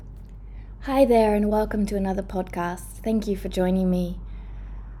Hi there, and welcome to another podcast. Thank you for joining me.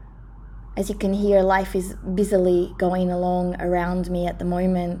 As you can hear, life is busily going along around me at the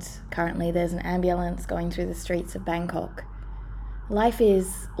moment. Currently, there's an ambulance going through the streets of Bangkok. Life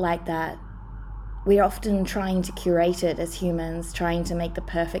is like that. We're often trying to curate it as humans, trying to make the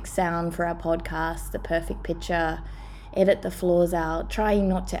perfect sound for our podcast, the perfect picture, edit the flaws out, trying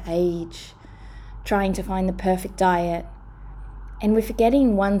not to age, trying to find the perfect diet. And we're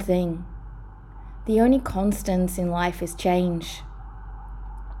forgetting one thing. The only constants in life is change.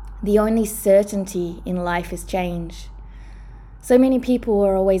 The only certainty in life is change. So many people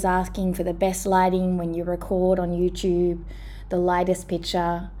are always asking for the best lighting when you record on YouTube, the lightest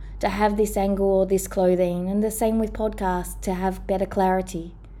picture, to have this angle or this clothing, and the same with podcasts, to have better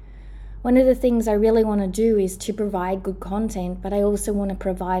clarity. One of the things I really want to do is to provide good content, but I also want to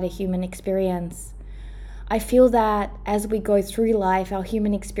provide a human experience. I feel that as we go through life, our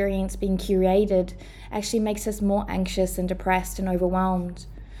human experience being curated actually makes us more anxious and depressed and overwhelmed.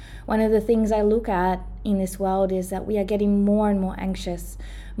 One of the things I look at in this world is that we are getting more and more anxious,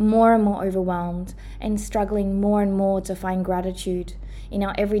 more and more overwhelmed, and struggling more and more to find gratitude in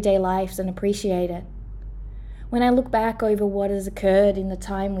our everyday lives and appreciate it. When I look back over what has occurred in the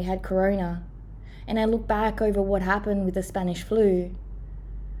time we had Corona, and I look back over what happened with the Spanish flu,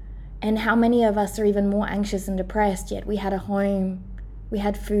 and how many of us are even more anxious and depressed, yet we had a home, we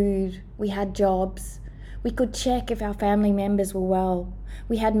had food, we had jobs. We could check if our family members were well.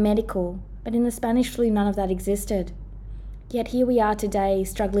 We had medical, but in the Spanish flu, none of that existed. Yet here we are today,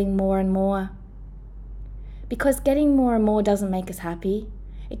 struggling more and more. Because getting more and more doesn't make us happy.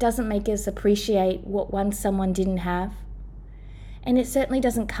 It doesn't make us appreciate what once someone didn't have. And it certainly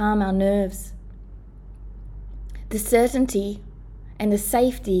doesn't calm our nerves. The certainty and the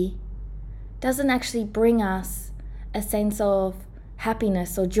safety doesn't actually bring us a sense of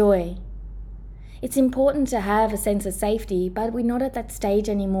happiness or joy. It's important to have a sense of safety, but we're not at that stage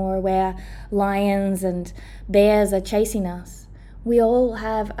anymore where lions and bears are chasing us. We all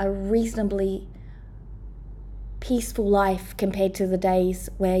have a reasonably peaceful life compared to the days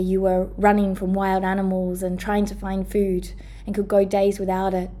where you were running from wild animals and trying to find food and could go days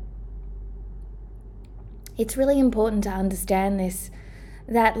without it. It's really important to understand this,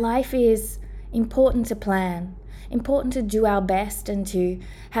 that life is important to plan, important to do our best and to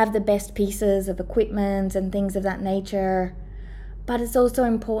have the best pieces of equipment and things of that nature. But it's also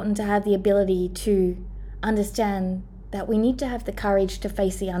important to have the ability to understand that we need to have the courage to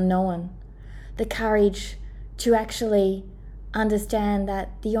face the unknown, the courage to actually understand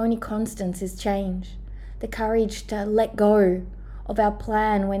that the only constant is change, the courage to let go of our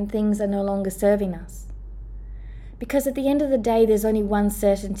plan when things are no longer serving us. Because at the end of the day, there's only one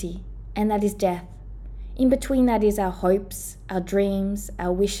certainty, and that is death. In between that is our hopes, our dreams,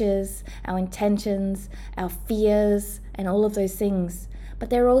 our wishes, our intentions, our fears, and all of those things. But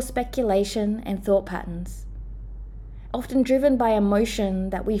they're all speculation and thought patterns, often driven by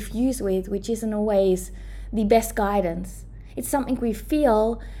emotion that we fuse with, which isn't always the best guidance. It's something we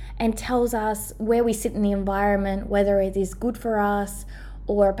feel and tells us where we sit in the environment, whether it is good for us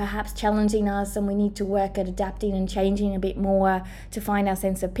or perhaps challenging us, and we need to work at adapting and changing a bit more to find our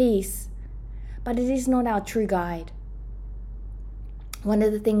sense of peace. But it is not our true guide. One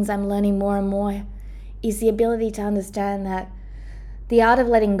of the things I'm learning more and more is the ability to understand that the art of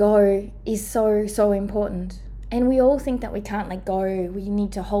letting go is so important. And we all think that we can't let go. We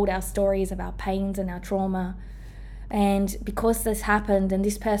need to hold our stories of our pains and our trauma. And because this happened and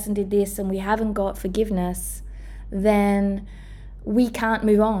this person did this and we haven't got forgiveness, then we can't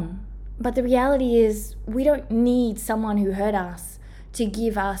move on. But the reality is we don't need someone who hurt us to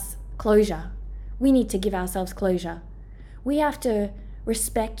give us closure. We need to give ourselves closure. We have to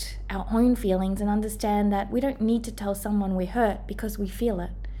respect our own feelings and understand that we don't need to tell someone we're hurt because we feel it.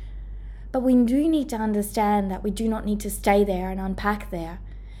 But we do need to understand that we do not need to stay there and unpack there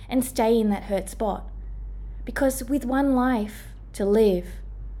and stay in that hurt spot. Because with one life to live,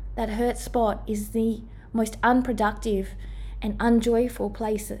 that hurt spot is the most unproductive and unjoyful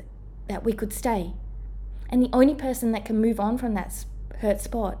place that we could stay. And the only person that can move on from that hurt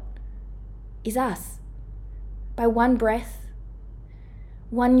spot is us. By one breath,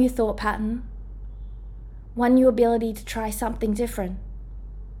 one new thought pattern, one new ability to try something different.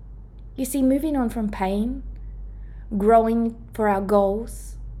 You see, moving on from pain, growing for our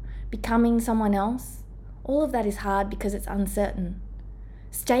goals, becoming someone else, all of that is hard because it's uncertain.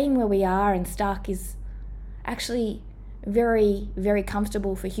 Staying where we are and stuck is actually very, very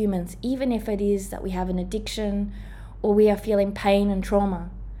comfortable for humans, even if it is that we have an addiction or we are feeling pain and trauma.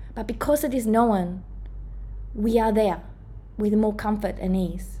 But because it is known, we are there with more comfort and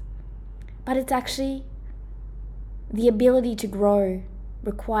ease. But it's actually the ability to grow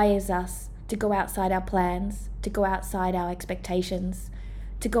requires us to go outside our plans, to go outside our expectations,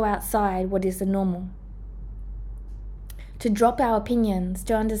 to go outside what is the normal. To drop our opinions,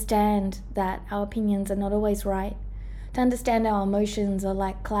 to understand that our opinions are not always right, to understand our emotions are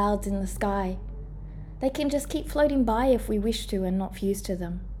like clouds in the sky. They can just keep floating by if we wish to and not fuse to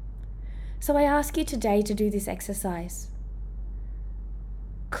them. So I ask you today to do this exercise.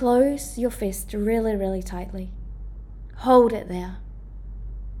 Close your fist really, really tightly. Hold it there.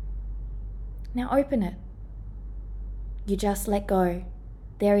 Now open it. You just let go.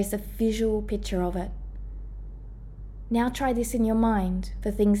 There is a visual picture of it. Now try this in your mind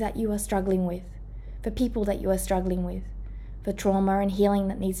for things that you are struggling with, for people that you are struggling with, for trauma and healing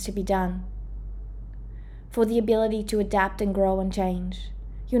that needs to be done, for the ability to adapt and grow and change.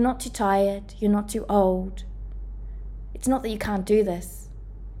 You're not too tired, you're not too old. It's not that you can't do this,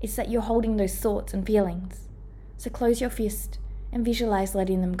 it's that you're holding those thoughts and feelings. So close your fist and visualize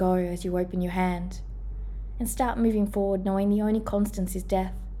letting them go as you open your hand. And start moving forward knowing the only constant is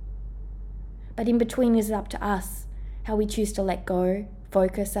death. But in between is up to us, how we choose to let go,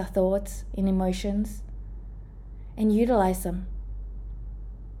 focus our thoughts and emotions, and utilize them.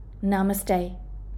 Namaste.